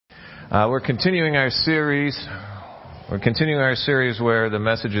We're continuing our series. Where the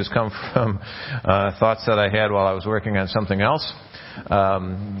messages come from thoughts that I had while I was working on something else,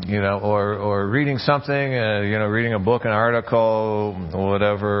 or reading something, reading a book, an article,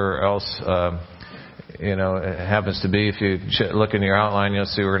 whatever else, it happens to be. If you look in your outline, you'll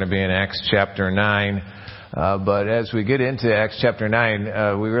see we're going to be in Acts chapter 9. But as we get into Acts chapter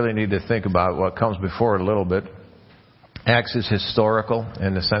 9, we really need to think about what comes before it a little bit. Acts is historical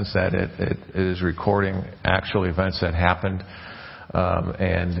in the sense that it is recording actual events that happened.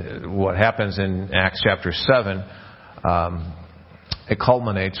 And what happens in Acts chapter 7, it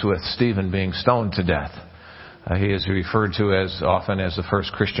culminates with Stephen being stoned to death. He is referred to as often as the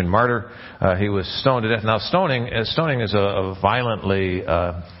first Christian martyr. He was stoned to death. Now, stoning is a violently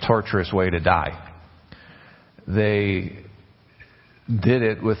torturous way to die. They did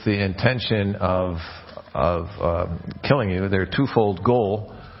it with the intention of killing you. Their twofold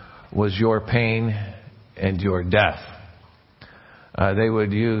goal was your pain and your death. They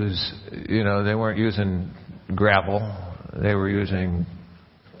would use, they weren't using gravel. They were using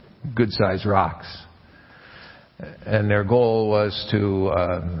good-sized rocks. And their goal was to,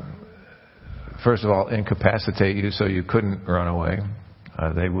 first of all, incapacitate you so you couldn't run away.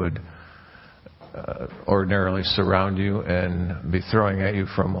 They would ordinarily surround you and be throwing at you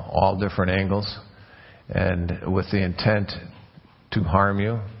from all different angles, and with the intent to harm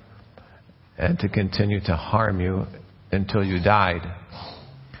you and to continue to harm you until you died.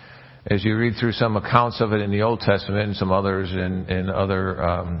 As you read through some accounts of it in the Old Testament and some others in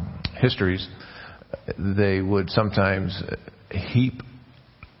other histories, they would sometimes heap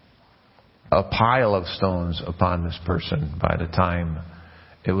a pile of stones upon this person by the time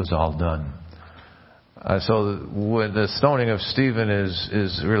it was all done. So the stoning of Stephen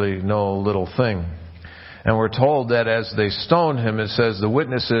is really no little thing. And we're told that as they stoned him, it says the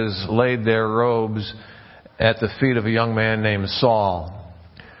witnesses laid their robes at the feet of a young man named Saul.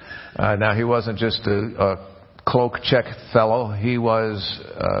 Now, he wasn't just a cloak check fellow. He was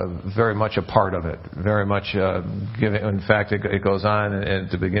very much a part of it. Very much giving. In fact, it goes on at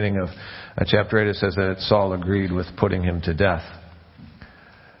the beginning of chapter 8. It says that Saul agreed with putting him to death.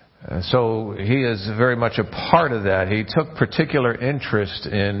 So he is very much a part of that. He took particular interest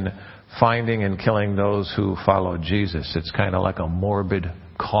in finding and killing those who follow Jesus. It's kind of like a morbid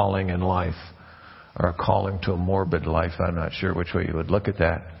calling in life, or a calling to a morbid life. I'm not sure which way you would look at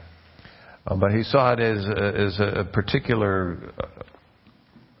that. But he saw it as a particular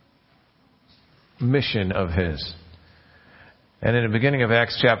mission of his. And in the beginning of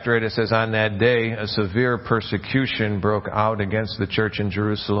Acts chapter 8, it says, on that day, a severe persecution broke out against the church in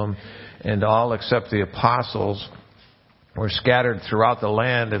Jerusalem, and all except the apostles were scattered throughout the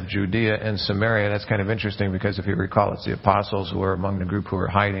land of Judea and Samaria. That's kind of interesting because if you recall, it's the apostles who were among the group who were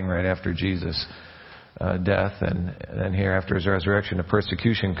hiding right after Jesus' death. And then here after his resurrection, the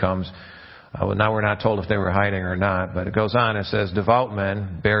persecution comes. Now we're not told if they were hiding or not, but it goes on. It says, devout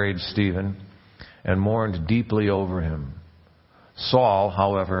men buried Stephen and mourned deeply over him. Saul,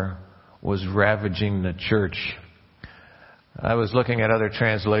 however, was ravaging the church. I was looking at other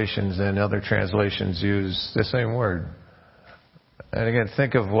translations, and other translations use the same word. And again,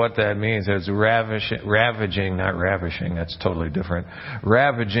 think of what that means. It's ravaging, not ravishing. That's totally different.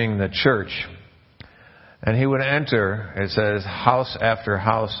 Ravaging the church. And he would enter, it says, house after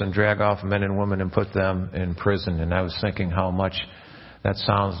house and drag off men and women and put them in prison. And I was thinking how much that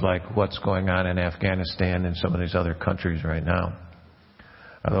sounds like what's going on in Afghanistan and some of these other countries right now.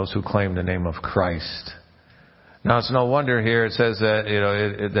 Those who claim the name of Christ. Now, it's no wonder here it says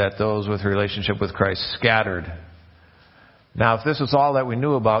that, that those with relationship with Christ scattered. Now, if this was all that we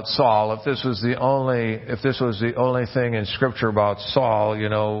knew about Saul, if this was the only thing in Scripture about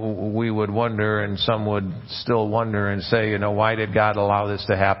Saul, we would wonder, and some would still wonder and say, why did God allow this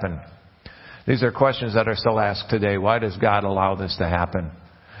to happen? These are questions that are still asked today. Why does God allow this to happen?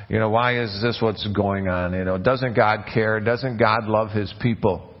 Why is this what's going on? Doesn't God care? Doesn't God love His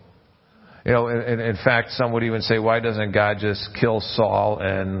people? In fact, some would even say, why doesn't God just kill Saul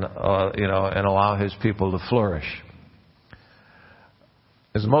and allow His people to flourish?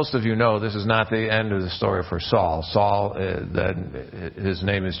 As most of you know, this is not the end of the story for Saul. Saul, his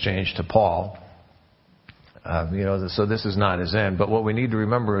name is changed to Paul. So this is not his end. But what we need to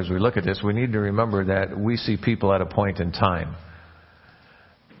remember as we look at this, we need to remember that we see people at a point in time,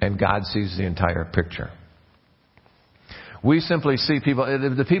 and God sees the entire picture. We simply see people,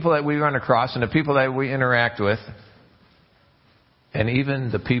 the people that we run across and the people that we interact with, and even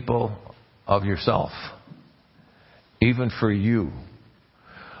the people of yourself, even for you.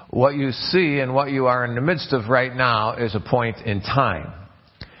 What you see and what you are in the midst of right now is a point in time.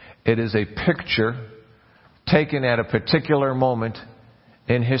 It is a picture taken at a particular moment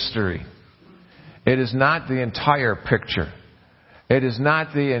in history. It is not the entire picture. It is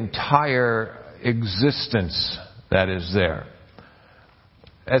not the entire existence that is there.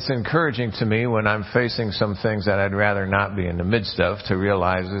 It's encouraging to me when I'm facing some things that I'd rather not be in the midst of, to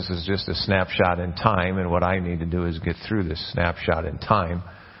realize this is just a snapshot in time, and what I need to do is get through this snapshot in time.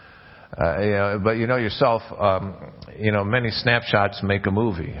 But you know yourself, many snapshots make a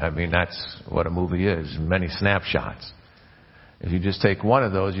movie. I mean, that's what a movie is, many snapshots. If you just take one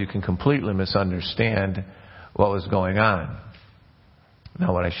of those, you can completely misunderstand what was going on.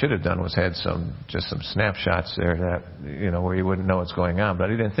 Now, what I should have done was had some snapshots there that, where you wouldn't know what's going on. But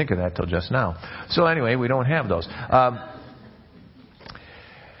I didn't think of that till just now. So anyway, we don't have those.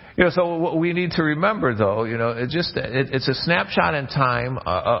 So what we need to remember, though, it's a snapshot in time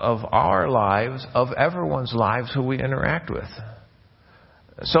of our lives, of everyone's lives who we interact with.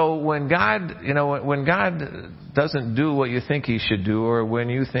 So when God doesn't do what you think He should do, or when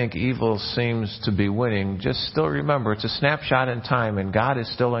you think evil seems to be winning, just still remember it's a snapshot in time, and God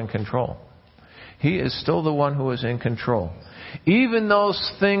is still in control. He is still the one who is in control. Even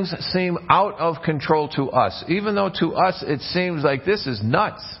those things seem out of control to us, even though to us it seems like this is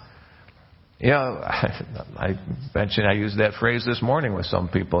nuts. I mentioned I used that phrase this morning with some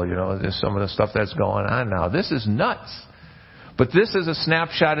people. There's some of the stuff that's going on now. This is nuts. But this is a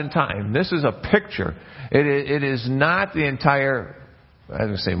snapshot in time. This is a picture. It is not the entire, I was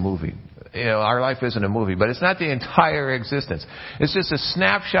going to say movie. Our life isn't a movie, but it's not the entire existence. It's just a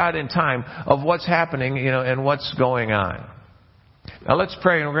snapshot in time of what's happening, and what's going on. Now let's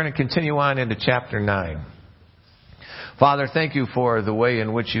pray, and we're going to continue on into chapter 9. Father, thank you for the way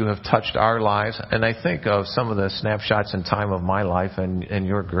in which you have touched our lives. And I think of some of the snapshots in time of my life, and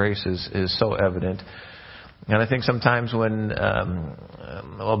your grace is so evident. And I think sometimes when,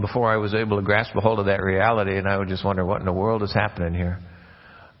 before I was able to grasp a hold of that reality, and I would just wonder what in the world is happening here.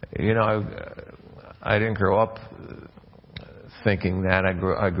 I didn't grow up thinking that. I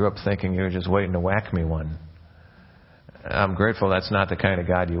grew up thinking you were just waiting to whack me one. I'm grateful that's not the kind of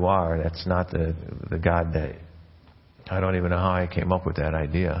God you are. That's not the God that... I don't even know how I came up with that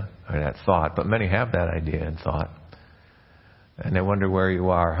idea or that thought, but many have that idea and thought. And they wonder where you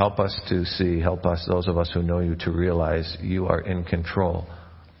are. Help us to see, help us, those of us who know you, to realize you are in control.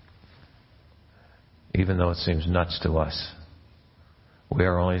 Even though it seems nuts to us. We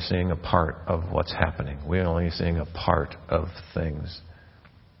are only seeing a part of what's happening. We are only seeing a part of things.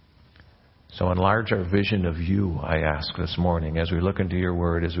 So enlarge our vision of you, I ask this morning, as we look into your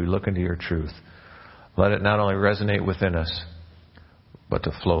word, as we look into your truth. Let it not only resonate within us, but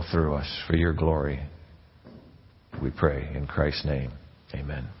to flow through us for your glory. We pray in Christ's name.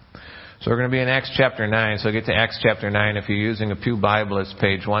 Amen. So we're going to be in Acts chapter 9. So get to Acts chapter 9. If you're using a Pew Bible, it's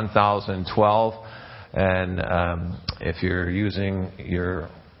page 1012. And if you're using your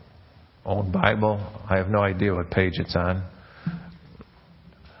own Bible, I have no idea what page it's on.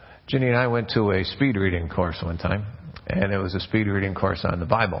 Ginny and I went to a speed reading course one time. And it was a speed reading course on the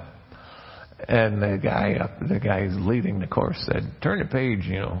Bible. And the guy who's leading the course said, turn to page,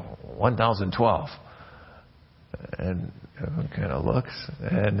 1012. And everyone kind of looks.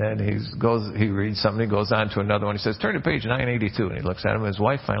 And then he reads something, he goes on to another one. He says, turn to page 982. And he looks at him. His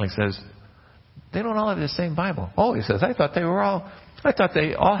wife finally says, they don't all have the same Bible. Oh, he says, I thought they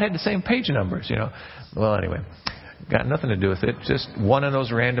all had the same page numbers, Well, anyway, got nothing to do with it. Just one of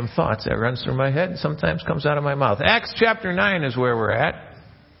those random thoughts that runs through my head and sometimes comes out of my mouth. Acts chapter 9 is where we're at.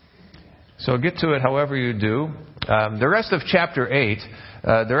 So get to it however you do. The rest of chapter 8,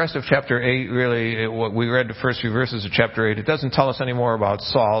 really, what we read the first few verses of chapter 8, it doesn't tell us any more about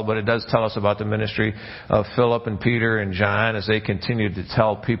Saul, but it does tell us about the ministry of Philip and Peter and John as they continued to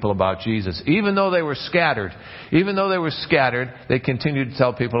tell people about Jesus. Even though they were scattered, they continued to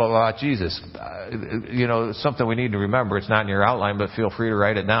tell people about Jesus. Something we need to remember. It's not in your outline, but feel free to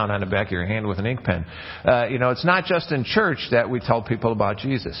write it down on the back of your hand with an ink pen. It's not just in church that we tell people about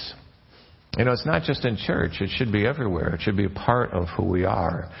Jesus. It's not just in church. It should be everywhere. It should be a part of who we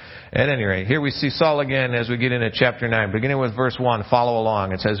are. At any rate, here we see Saul again as we get into chapter 9. Beginning with verse 1, follow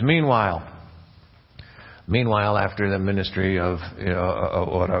along. It says, Meanwhile, after the ministry of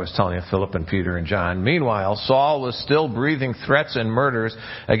what I was telling you, Philip and Peter and John. Meanwhile, Saul was still breathing threats and murders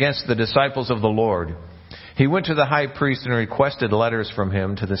against the disciples of the Lord. He went to the high priest and requested letters from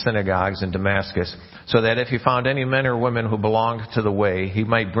him to the synagogues in Damascus, so that if he found any men or women who belonged to the way, he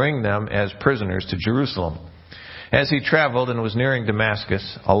might bring them as prisoners to Jerusalem. As he traveled and was nearing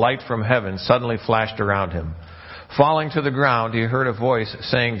Damascus, a light from heaven suddenly flashed around him. Falling to the ground, he heard a voice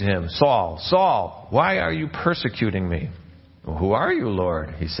saying to him, Saul, Saul, why are you persecuting me? Who are you,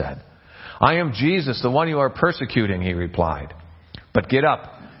 Lord? He said. I am Jesus, the one you are persecuting, he replied. But get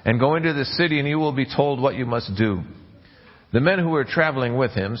up and go into the city, and you will be told what you must do. The men who were traveling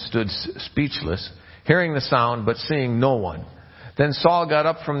with him stood speechless, hearing the sound but seeing no one. Then Saul got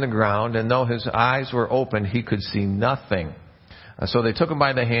up from the ground, and though his eyes were opened, he could see nothing. So they took him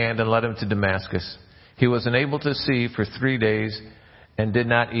by the hand and led him to Damascus. He was unable to see for 3 days and did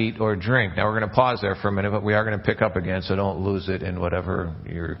not eat or drink. Now we're going to pause there for a minute, but we are going to pick up again, so don't lose it in whatever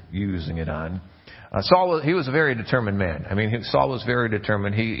you're using it on. He was a very determined man. Saul was very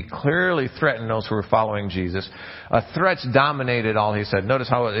determined. He clearly threatened those who were following Jesus. Threats dominated all he said. Notice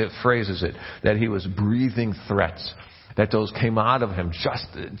how it phrases it, that he was breathing threats, that those came out of him just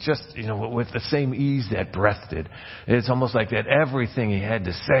with the same ease that breath did. It's almost like that everything he had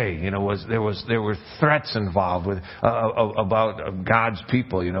to say, there were threats involved with about God's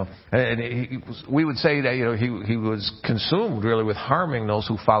people, and we would say that he was consumed really with harming those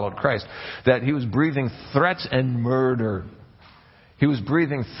who followed Christ. That he was breathing threats and murder. He was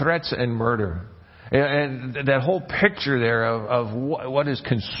breathing threats and murder. And that whole picture there of what is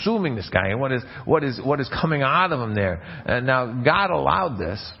consuming this guy and what is coming out of him there. And now God allowed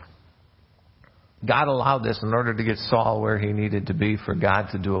this. God allowed this in order to get Saul where he needed to be for God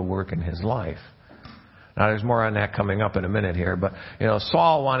to do a work in his life. Now there's more on that coming up in a minute here, but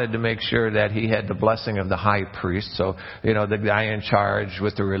Saul wanted to make sure that he had the blessing of the high priest. So the guy in charge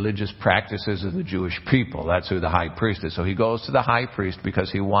with the religious practices of the Jewish people, that's who the high priest is. So he goes to the high priest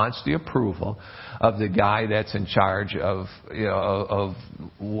because he wants the approval of the guy that's in charge of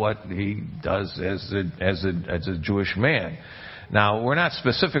what he does as a Jewish man. Now, we're not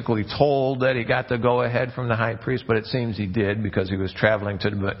specifically told that he got the go-ahead from the high priest, but it seems he did because he was traveling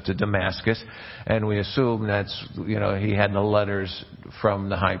to Damascus, and we assume that's, he had the letters from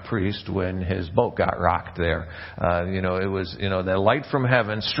the high priest when his boat got rocked there. It was, the light from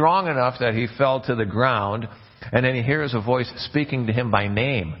heaven, strong enough that he fell to the ground, and then he hears a voice speaking to him by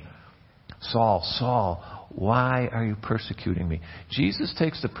name. Saul, Saul, why are you persecuting me? Jesus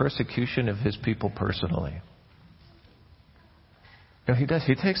takes the persecution of his people personally. He does.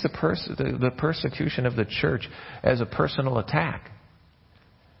 He takes the persecution of the church as a personal attack.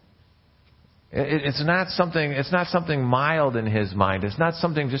 It's not something mild in his mind. It's not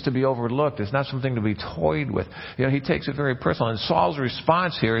something just to be overlooked. It's not something to be toyed with. He takes it very personal. And Saul's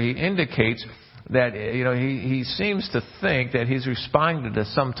response here, he indicates that he seems to think that he's responding to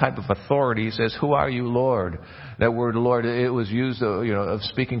some type of authority. He says, "Who are you, Lord?" That word "Lord," it was used of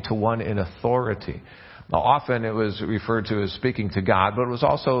speaking to one in authority. Now, often it was referred to as speaking to God, but it was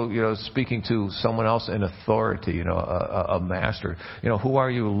also, speaking to someone else in authority, a master. Who are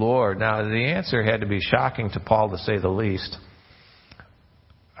you, Lord? Now, the answer had to be shocking to Paul, to say the least.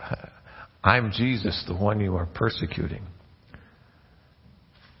 I'm Jesus, the one you are persecuting.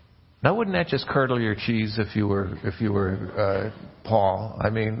 Now, wouldn't that just curdle your cheese if you were Paul?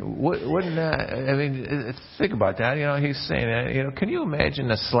 Wouldn't that? Think about that. He's saying that. Can you imagine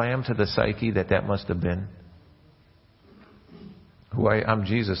the slam to the psyche that must have been? I'm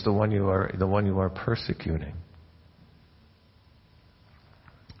Jesus, the one you are persecuting.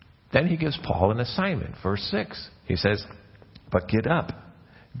 Then he gives Paul an assignment. Verse 6. He says, "But get up,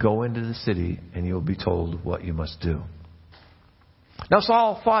 go into the city, and you'll be told what you must do." Now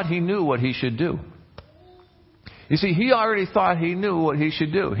Saul thought he knew what he should do. You see, he already thought he knew what he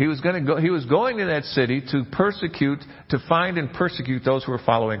should do. He was going to that city to find and persecute those who were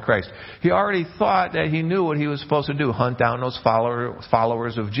following Christ. He already thought that he knew what he was supposed to do, hunt down those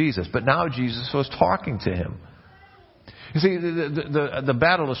followers of Jesus. But now Jesus was talking to him. You see, the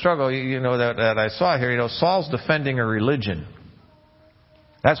battle, the struggle, that I saw here, Saul's defending a religion.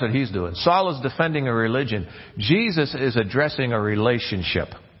 That's what he's doing. Saul is defending a religion. Jesus is addressing a relationship.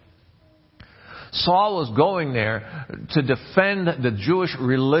 Saul was going there to defend the Jewish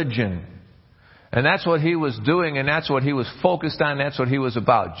religion. And that's what he was doing, and that's what he was focused on, that's what he was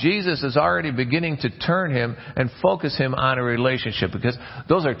about. Jesus is already beginning to turn him and focus him on a relationship, because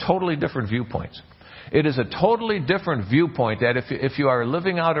those are totally different viewpoints. It is a totally different viewpoint that if you are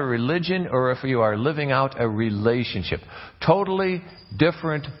living out a religion or if you are living out a relationship. Totally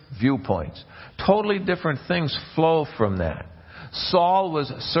different viewpoints. Totally different things flow from that. Saul was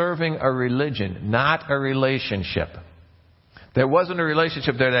serving a religion, not a relationship. There wasn't a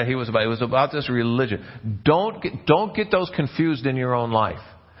relationship there that he was about. It was about this religion. Don't get those confused in your own life.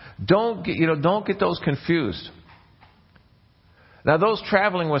 Don't get those confused. Now, those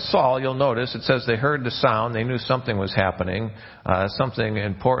traveling with Saul, you'll notice, it says they heard the sound. They knew something was happening, something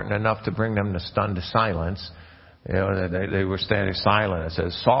important enough to bring them to stunned silence. They were standing silent. It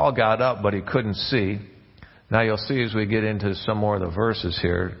says, Saul got up, but he couldn't see. Now you'll see as we get into some more of the verses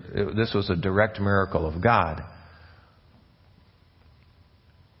here, this was a direct miracle of God.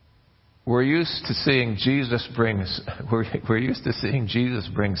 We're used to seeing Jesus bring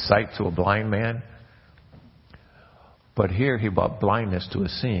sight to a blind man, but here he brought blindness to a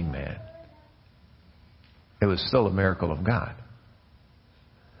seeing man. It was still a miracle of God.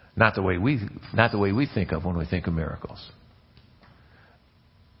 Not the way we think of when we think of miracles.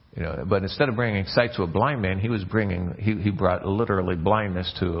 But instead of bringing sight to a blind man, he brought literally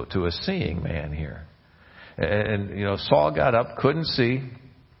blindness to a seeing man here. And Saul got up, couldn't see,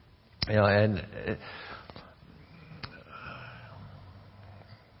 and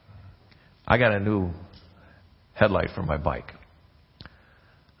I got a new headlight for my bike.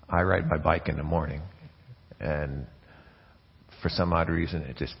 I ride my bike in the morning, and for some odd reason,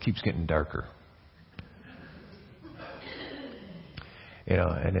 it just keeps getting darker.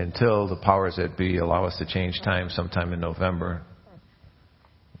 And until the powers that be allow us to change time sometime in November.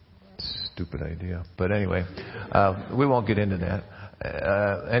 Stupid idea. But anyway, we won't get into that.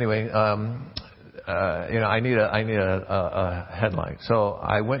 I need a headlight. So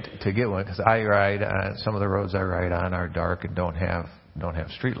I went to get one because I ride some of the roads I ride on are dark and don't have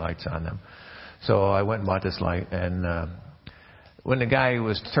street lights on them. So I went and bought this light, and when the guy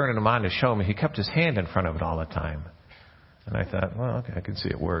was turning them on to show me, he kept his hand in front of it all the time. And I thought, well, okay, I can see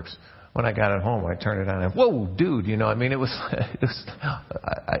it works. When I got it home, I turned it on and, whoa, dude, it was now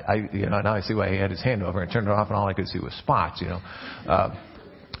I see why he had his hand over and turned it off, and all I could see was spots,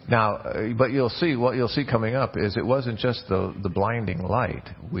 Now, but what you'll see coming up is it wasn't just the blinding light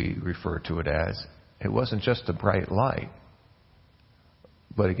we refer to it as. It wasn't just a bright light.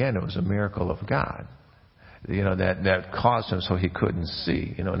 But again, it was a miracle of God, that caused him so he couldn't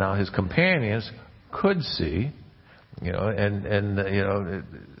see. Now his companions could see. They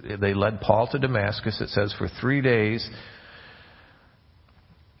led Paul to Damascus. It says for 3 days,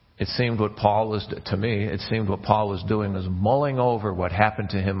 it seemed what Paul was doing was mulling over what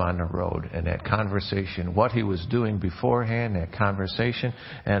happened to him on the road and that conversation, what he was doing beforehand, that conversation,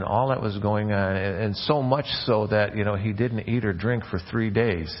 and all that was going on. And so much so that, he didn't eat or drink for 3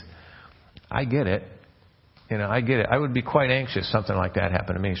 days. I get it. I get it. I would be quite anxious something like that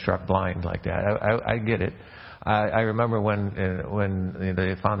happened to me, struck blind like that. I get it. I remember when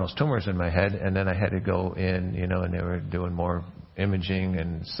they found those tumors in my head, and then I had to go in, and they were doing more imaging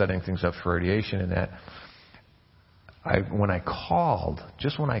and setting things up for radiation and that. When I called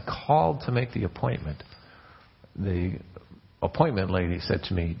to make the appointment lady said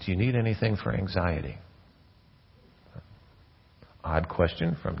to me, "Do you need anything for anxiety?" Odd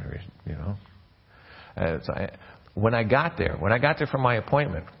question from when I got there for my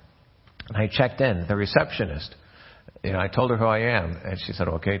appointment, I checked in. The receptionist, I told her who I am, and she said,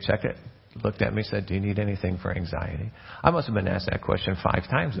 "Okay, check it." Looked at me, said, "Do you need anything for anxiety?" I must have been asked that question 5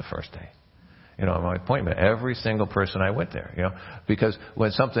 times the first day. On my appointment, every single person I went there, because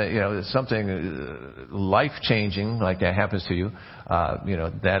when something life-changing like that happens to you,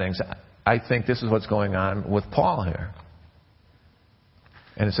 that anxiety. I think this is what's going on with Paul here.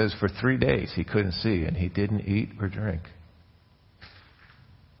 And it says for 3 days he couldn't see, and he didn't eat or drink.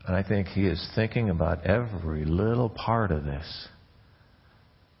 And I think he is thinking about every little part of this,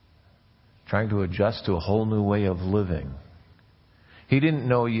 trying to adjust to a whole new way of living. He didn't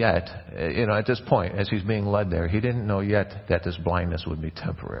know yet, at this point, as he's being led there, he didn't know yet that this blindness would be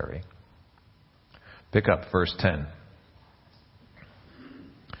temporary. Pick up verse 10.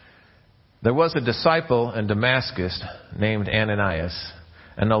 There was a disciple in Damascus named Ananias,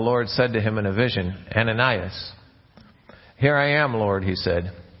 and the Lord said to him in a vision, "Ananias." "Here I am, Lord," he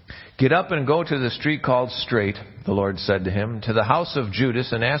said. "Get up and go to the street called Straight," the Lord said to him, "to the house of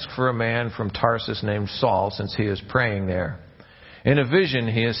Judas, and ask for a man from Tarsus named Saul, since he is praying there. In a vision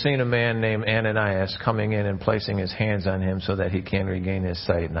he has seen a man named Ananias coming in and placing his hands on him so that he can regain his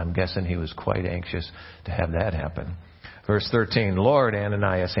sight." And I'm guessing he was quite anxious to have that happen. Verse 13, "Lord,"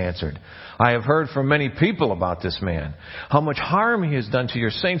 Ananias answered, "I have heard from many people about this man, how much harm he has done to your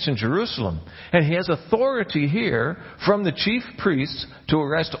saints in Jerusalem. And he has authority here from the chief priests to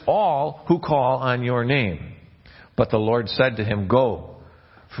arrest all who call on your name." But the Lord said to him, "Go,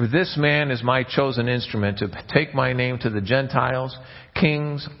 for this man is my chosen instrument to take my name to the Gentiles,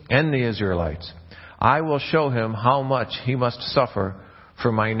 kings, and the Israelites. I will show him how much he must suffer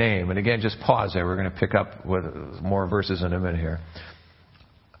for my name." And again, just pause there. We're going to pick up with more verses in a minute here.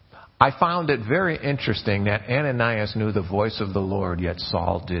 I found it very interesting that Ananias knew the voice of the Lord, yet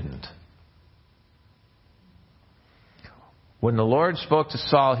Saul didn't. When the Lord spoke to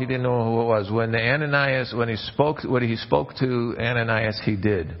Saul, he didn't know who it was. When he spoke to Ananias, he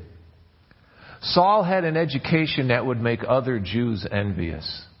did. Saul had an education that would make other Jews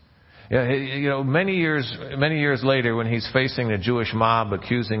envious. Many years later, when he's facing the Jewish mob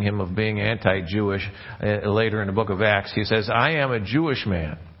accusing him of being anti-Jewish, later in the book of Acts, he says, I am a Jewish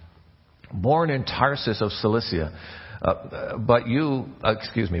man, born in Tarsus of Cilicia, but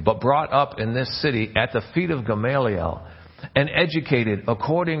brought up in this city at the feet of Gamaliel, and educated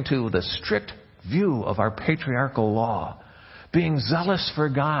according to the strict view of our patriarchal law, being zealous for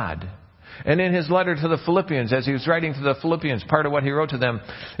God. And in his letter to the Philippians, as he was writing to the Philippians, part of what he wrote to them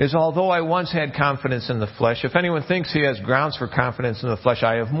is, although I once had confidence in the flesh, if anyone thinks he has grounds for confidence in the flesh,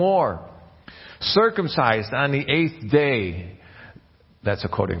 I have more. Circumcised on the 8th day, that's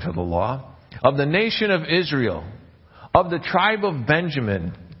according to the law, of the nation of Israel, of the tribe of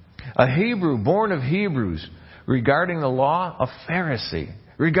Benjamin, a Hebrew born of Hebrews, regarding the law, a Pharisee,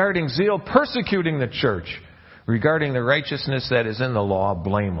 regarding zeal, persecuting the church, regarding the righteousness that is in the law,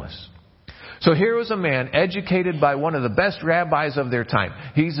 blameless. So here was a man educated by one of the best rabbis of their time.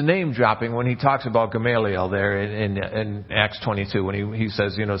 He's name dropping when he talks about Gamaliel there in Acts 22, when he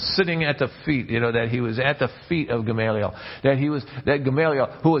says, sitting at the feet, that he was at the feet of Gamaliel, that Gamaliel,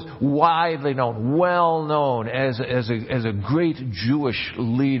 who was widely known, well known as a great Jewish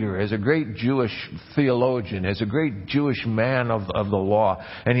leader, as a great Jewish theologian, as a great Jewish man of the law.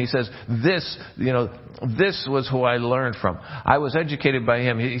 And he says, this was who I learned from. I was educated by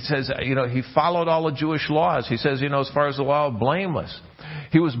him. He says, he followed all the Jewish laws. He says, as far as the law, blameless.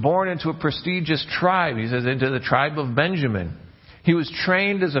 He was born into a prestigious tribe. He says, into the tribe of Benjamin. He was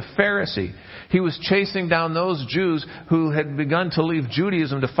trained as a Pharisee. He was chasing down those Jews who had begun to leave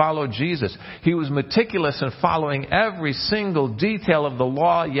Judaism to follow Jesus. He was meticulous in following every single detail of the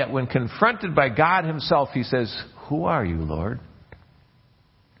law, yet when confronted by God himself, he says, who are you, Lord?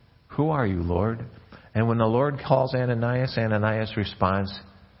 Who are you, Lord? And when the Lord calls Ananias, Ananias responds,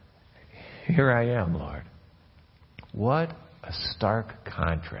 here I am, Lord. What a stark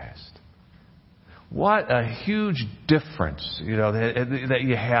contrast. What a huge difference, that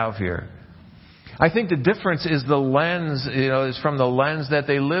you have here. I think the difference is the lens, is from the lens that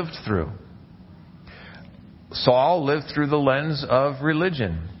they lived through. Saul lived through the lens of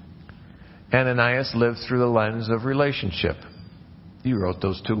religion. Ananias lived through the lens of relationship. You wrote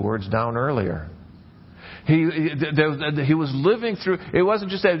those two words down earlier. He was living through. It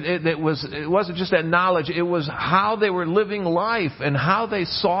wasn't just that knowledge. It was how they were living life and how they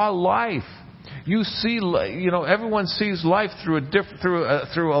saw life. You see, everyone sees life through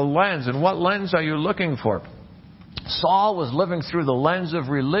a lens. And what lens are you looking for? Saul was living through the lens of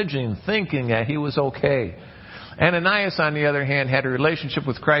religion, thinking that he was okay. Ananias, on the other hand, had a relationship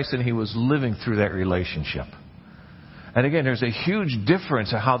with Christ, and he was living through that relationship. And again, there's a huge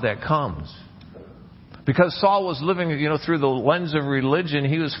difference in how that comes. Because Saul was living, through the lens of religion,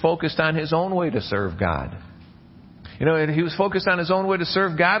 he was focused on his own way to serve God. And he was focused on his own way to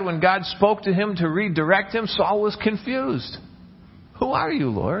serve God. When God spoke to him to redirect him, Saul was confused. Who are you,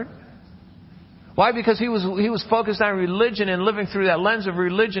 Lord? Why? Because he was focused on religion and living through that lens of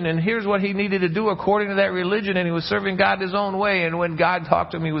religion. And here's what he needed to do according to that religion. And he was serving God his own way. And when God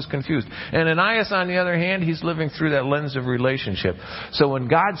talked to him, he was confused. And Ananias, on the other hand, he's living through that lens of relationship. So when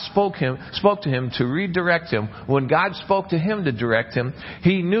God spoke to him to redirect him, when God spoke to him to direct him,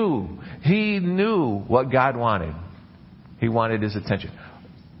 he knew what God wanted. He wanted his attention.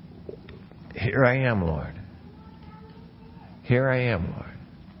 Here I am, Lord. Here I am, Lord.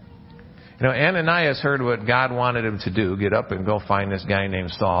 Ananias heard what God wanted him to do, get up and go find this guy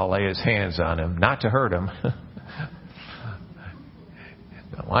named Saul, lay his hands on him, not to hurt him.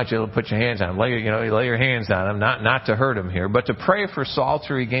 I want you to put your hands on him, lay your hands on him, not to hurt him here, but to pray for Saul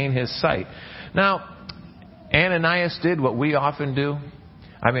to regain his sight. Now, Ananias did what we often do.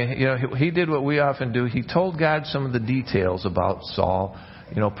 He did what we often do. He told God some of the details about Saul.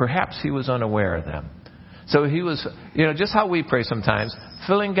 Perhaps he was unaware of them. So he was, just how we pray sometimes,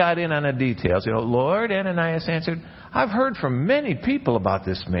 filling God in on the details. Lord, Ananias answered, I've heard from many people about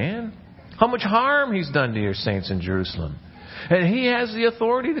this man, how much harm he's done to your saints in Jerusalem. And he has the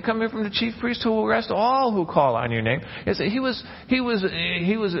authority to come here from the chief priest who will arrest all who call on your name. He was.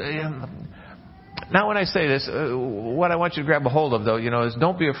 Now when I say this, what I want you to grab a hold of, though, is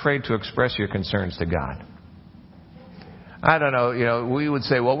don't be afraid to express your concerns to God. I don't know, we would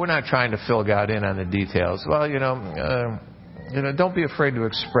say, well, we're not trying to fill God in on the details. Well, don't be afraid to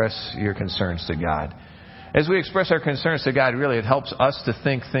express your concerns to God. As we express our concerns to God, really, it helps us to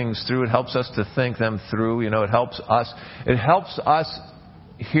think things through. It helps us to think them through. It helps us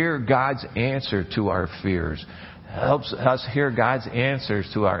hear God's answer to our fears. It helps us hear God's answers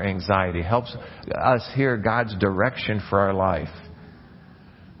to our anxiety. It helps us hear God's direction for our life.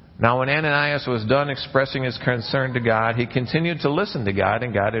 Now when Ananias was done expressing his concern to God, he continued to listen to God,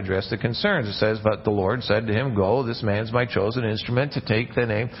 and God addressed the concerns. It says, but the Lord said to him, go, this man's my chosen instrument to take the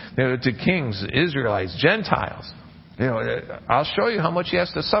name to kings, Israelites, Gentiles. I'll show you how much he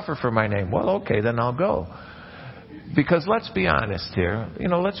has to suffer for my name. Well, okay, then I'll go. Because let's be honest here.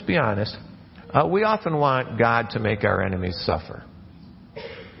 Let's be honest. We often want God to make our enemies suffer.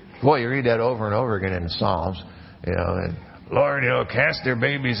 Boy, you read that over and over again in the Psalms, and Lord, cast their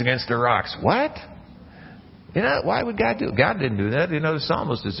babies against the rocks. What? Why would God do it? God didn't do that. The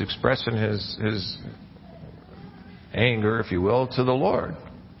psalmist is expressing his anger, if you will, to the Lord.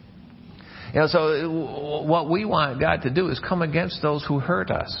 So what we want God to do is come against those who hurt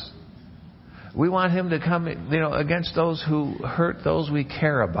us. We want Him to come, against those who hurt those we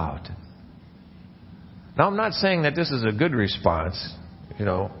care about. Now, I'm not saying that this is a good response,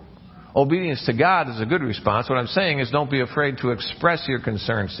 Obedience to God is a good response. What I'm saying is don't be afraid to express your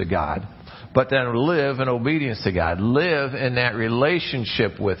concerns to God, but then live in obedience to God. Live in that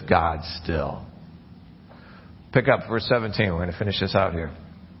relationship with God still. Pick up verse 17. We're going to finish this out here.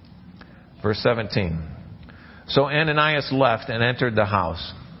 Verse 17. So Ananias left and entered the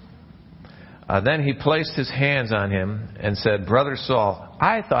house. Then he placed his hands on him and said, Brother Saul.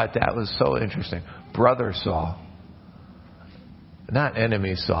 I thought that was so interesting. Brother Saul. Not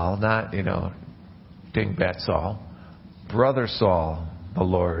enemy Saul, not, dingbat Saul. Brother Saul, the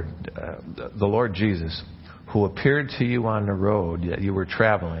Lord Jesus, who appeared to you on the road that you were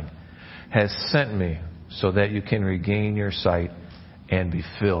traveling, has sent me so that you can regain your sight and be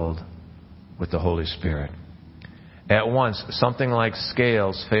filled with the Holy Spirit. At once, something like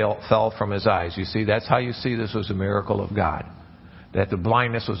scales fell from his eyes. You see, that's how you see this was a miracle of God. That the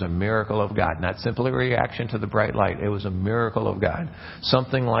blindness was a miracle of God, not simply a reaction to the bright light. It was a miracle of God.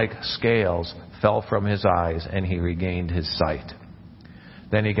 Something like scales fell from his eyes, and he regained his sight.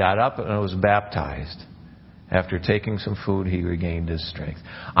 Then he got up and was baptized. After taking some food, he regained his strength.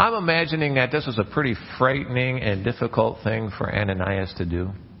 I'm imagining that this was a pretty frightening and difficult thing for Ananias to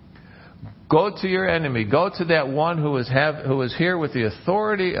do. Go to your enemy. Go to that one who is here with the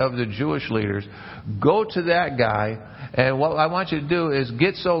authority of the Jewish leaders. Go to that guy. And what I want you to do is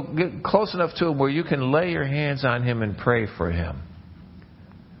get close enough to him where you can lay your hands on him and pray for him.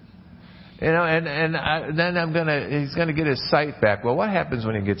 Then he's gonna get his sight back. Well, what happens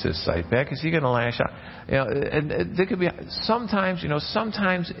when he gets his sight back? Is he gonna lash out? And there could be sometimes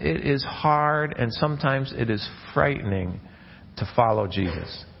it is hard and sometimes it is frightening to follow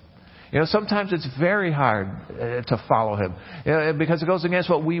Jesus. Sometimes it's very hard to follow Him because it goes against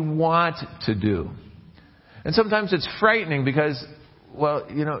what we want to do. And sometimes it's frightening because,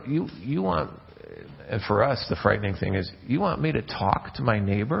 you want, and for us the frightening thing is, you want me to talk to my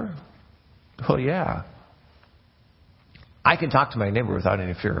neighbor? Well, yeah. I can talk to my neighbor without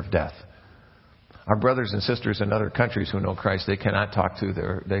any fear of death. Our brothers and sisters in other countries who know Christ, they cannot talk to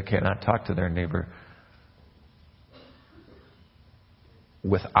their neighbor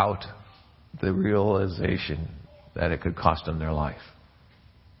without the realization that it could cost them their life.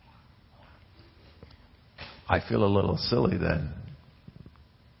 I feel a little silly then.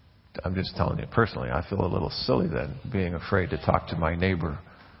 I'm just telling you personally, I feel a little silly then being afraid to talk to my neighbor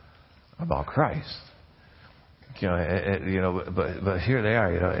about Christ. But here they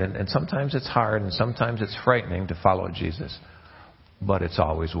are, and sometimes it's hard and sometimes it's frightening to follow Jesus, but it's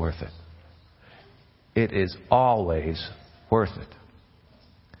always worth it. It is always worth it.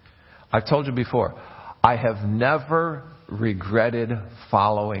 I've told you before, I have never regretted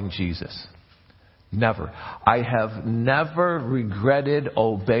following Jesus. Never. I have never regretted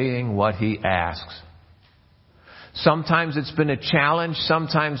obeying what He asks. Sometimes it's been a challenge.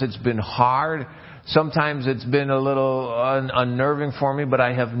 Sometimes it's been hard. Sometimes it's been a little unnerving for me, but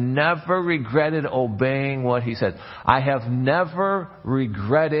I have never regretted obeying what He said. I have never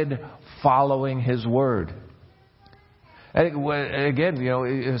regretted following His word. And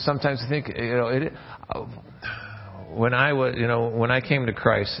again, sometimes I think, when I came to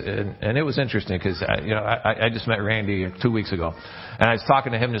Christ, and it was interesting because I just met Randy 2 weeks ago, and I was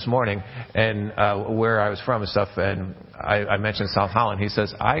talking to him this morning, and where I was from and stuff, and I mentioned South Holland. He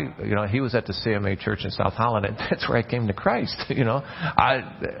says he was at the CMA Church in South Holland, and that's where I came to Christ. It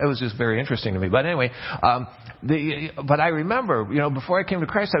was just very interesting to me. But anyway, but I remember, before I came to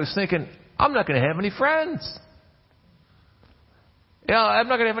Christ, I was thinking, I'm not going to have any friends. I'm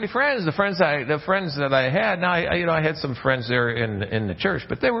not going to have any friends. The friends that I had. Now, I had some friends there in the church,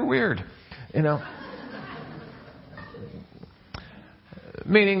 but they were weird.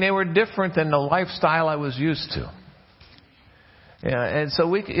 Meaning they were different than the lifestyle I was used to. And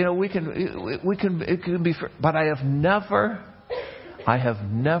so it can be. But I have never I have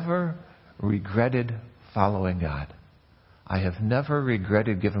never regretted following God. I have never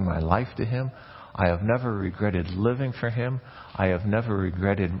regretted giving my life to Him. I have never regretted living for Him. I have never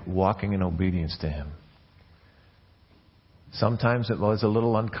regretted walking in obedience to Him. Sometimes it was a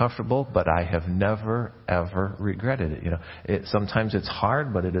little uncomfortable, but I have never, ever regretted it. Sometimes it's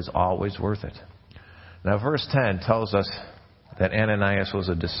hard, but it is always worth it. Now, verse 10 tells us that Ananias was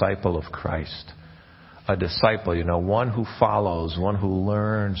a disciple of Christ. A disciple, one who follows, one who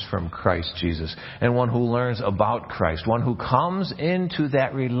learns from Christ Jesus, and one who learns about Christ, one who comes into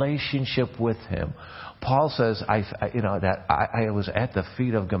that relationship with Him. Paul says, I was at the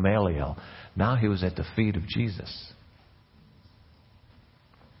feet of Gamaliel. Now he was at the feet of Jesus.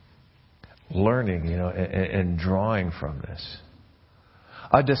 Learning, and drawing from this.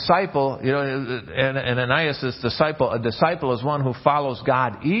 A disciple, and Ananias' disciple, a disciple is one who follows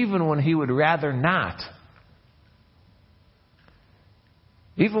God even when he would rather not.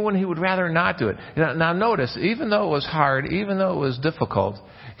 Even when he would rather not do it. Now notice, even though it was hard, even though it was difficult,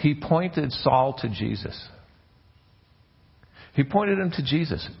 he pointed Saul to Jesus. He pointed him to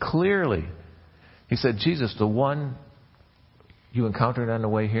Jesus clearly. He said, Jesus, the one you encountered on the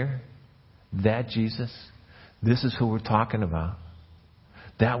way here, that Jesus, this is who we're talking about.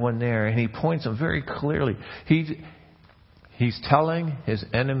 That one there. And he points him very clearly. He's telling his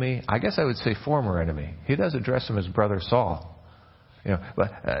enemy, I guess I would say former enemy. He does address him as brother Saul.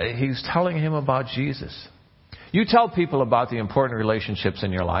 But he's telling him about Jesus. You tell people about the important relationships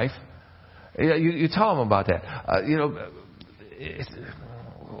in your life. You tell them about that.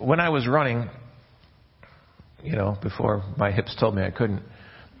 When I was running, before my hips told me I couldn't,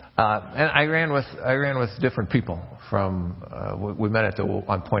 and I ran with different people from, we met at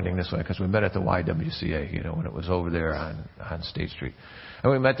I'm pointing this way because we met at the YWCA, when it was over there on State Street.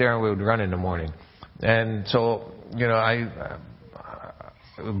 And we met there and we would run in the morning. And so, I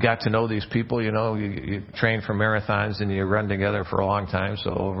got to know these people, you train for marathons and you run together for a long time.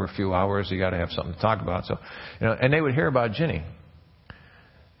 So over a few hours, you got to have something to talk about. So, and they would hear about Ginny.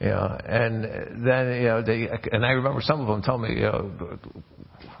 And then, and I remember some of them told me,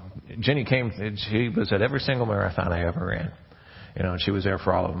 Ginny came, she was at every single marathon I ever ran, and she was there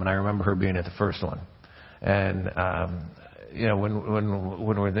for all of them. And I remember her being at the first one. And, when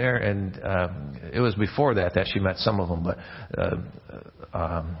we were there, and it was before that she met some of them, but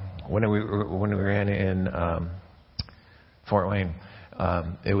when we ran in Fort Wayne,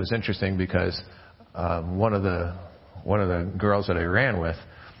 it was interesting because one of the girls that I ran with,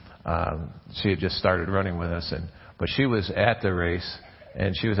 she had just started running with us, but she was at the race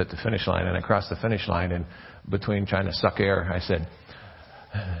and she was at the finish line, and I crossed the finish line, and between trying to suck air, I said,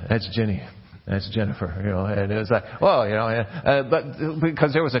 "That's Ginny. That's Jennifer," and it was like, but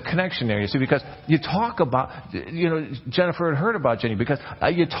because there was a connection there, you see, because you talk about, Jennifer had heard about Ginny, because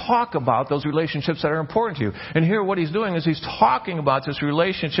you talk about those relationships that are important to you. And here what he's doing is he's talking about this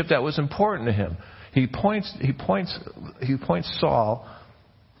relationship that was important to him. He points Saul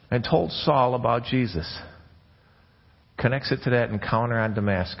and told Saul about Jesus. Connects it to that encounter on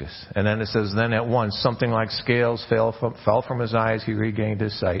Damascus. And then it says, then at once something like scales fell from his eyes. He regained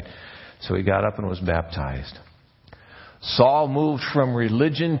his sight. So he got up and was baptized. Saul moved from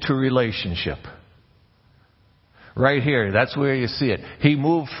religion to relationship. Right here, that's where you see it. He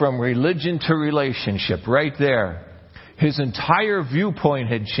moved from religion to relationship. Right there. His entire viewpoint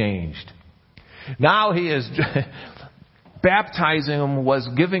had changed. Now he is baptizing them was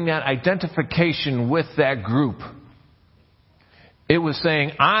giving that identification with that group. It was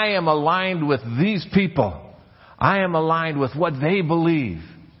saying, I am aligned with these people. I am aligned with what they believe.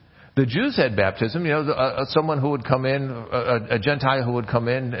 The Jews had baptism. Someone who would come in, a Gentile who would come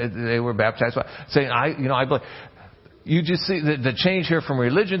in, they were baptized, saying, I believe. You just see the change here from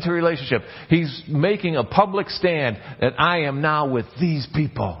religion to relationship. He's making a public stand that I am now with these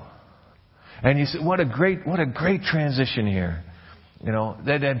people. And you see, what a great transition here.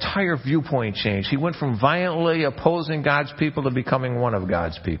 That entire viewpoint change. He went from violently opposing God's people to becoming one of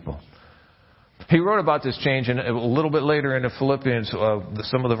God's people. He wrote about this change a little bit later in the Philippians,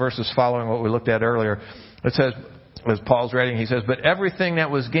 some of the verses following what we looked at earlier. It says, as Paul's writing, he says, but everything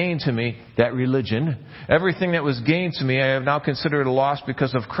that was gained to me, that religion, everything that was gained to me, I have now considered a loss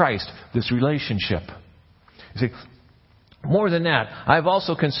because of Christ, this relationship. You see, more than that, I have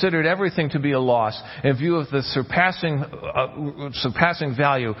also considered everything to be a loss in view of the surpassing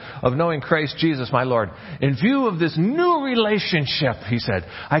value of knowing Christ Jesus, my Lord. In view of this new relationship, he said,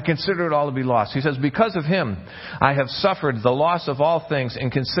 I consider it all to be lost. He says, because of him, I have suffered the loss of all things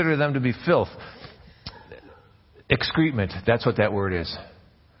and consider them to be filth. Excrement, that's what that word is.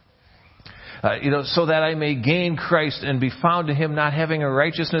 So that I may gain Christ and be found in Him, not having a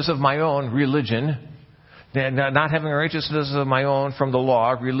righteousness of my own, religion, not having a righteousness of my own from the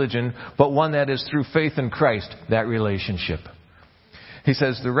law, religion, but one that is through faith in Christ, that relationship. He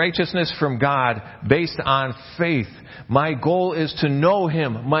says, the righteousness from God based on faith. My goal is to know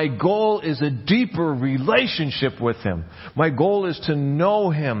Him. My goal is a deeper relationship with Him. My goal is to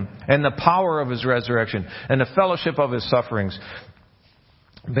know Him and the power of His resurrection and the fellowship of His sufferings,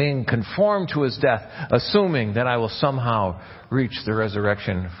 being conformed to His death, assuming that I will somehow reach the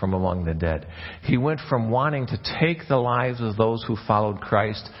resurrection from among the dead. He went from wanting to take the lives of those who followed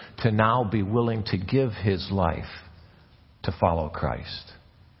Christ to now be willing to give His life to follow Christ.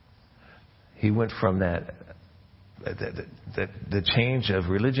 He went from the change of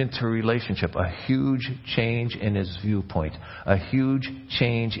religion to relationship, a huge change in his viewpoint, a huge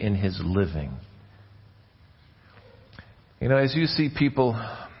change in his living. As you see people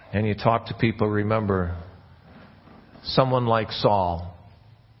and you talk to people, remember, someone like Saul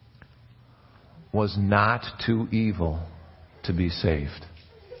was not too evil to be saved.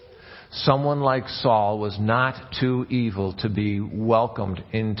 Someone like Saul was not too evil to be welcomed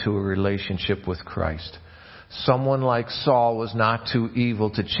into a relationship with Christ. Someone like Saul was not too evil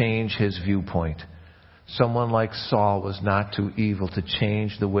to change his viewpoint. Someone like Saul was not too evil to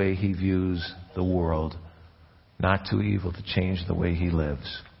change the way he views the world. Not too evil to change the way he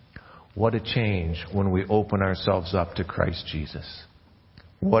lives. What a change when we open ourselves up to Christ Jesus.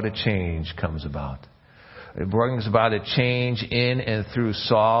 What a change comes about. It brings about a change in and through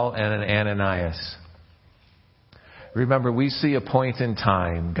Saul and Ananias. Remember, we see a point in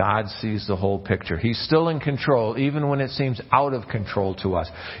time. God sees the whole picture. He's still in control, even when it seems out of control to us.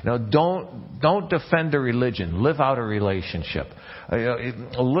 Don't defend a religion. Live out a relationship.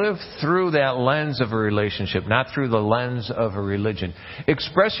 Live through that lens of a relationship, not through the lens of a religion.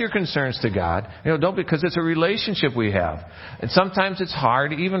 Express your concerns to God. Don't, because it's a relationship we have. And sometimes it's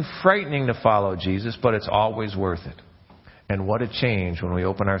hard, even frightening to follow Jesus, but it's always worth it. And what a change when we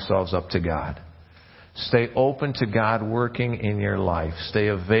open ourselves up to God. Stay open to God working in your life. Stay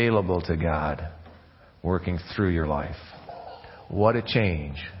available to God working through your life. What a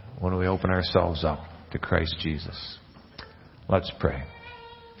change when we open ourselves up to Christ Jesus. Let's pray.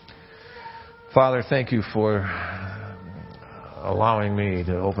 Father, thank you for allowing me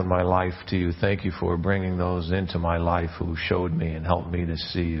to open my life to you. Thank you for bringing those into my life who showed me and helped me to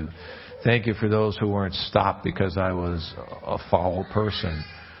see you. Thank you for those who weren't stopped because I was a foul person,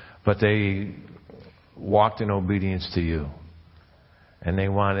 but they walked in obedience to you. And they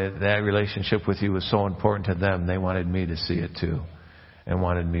wanted, that relationship with you was so important to them, they wanted me to see it too and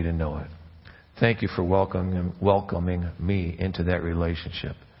wanted me to know it. Thank you for welcoming me into that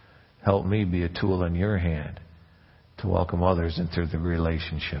relationship. Help me be a tool in your hand to welcome others into the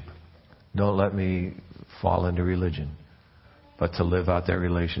relationship. Don't let me fall into religion, but to live out that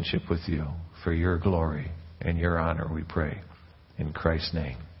relationship with you for your glory and your honor, we pray. In Christ's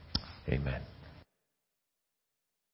name, amen.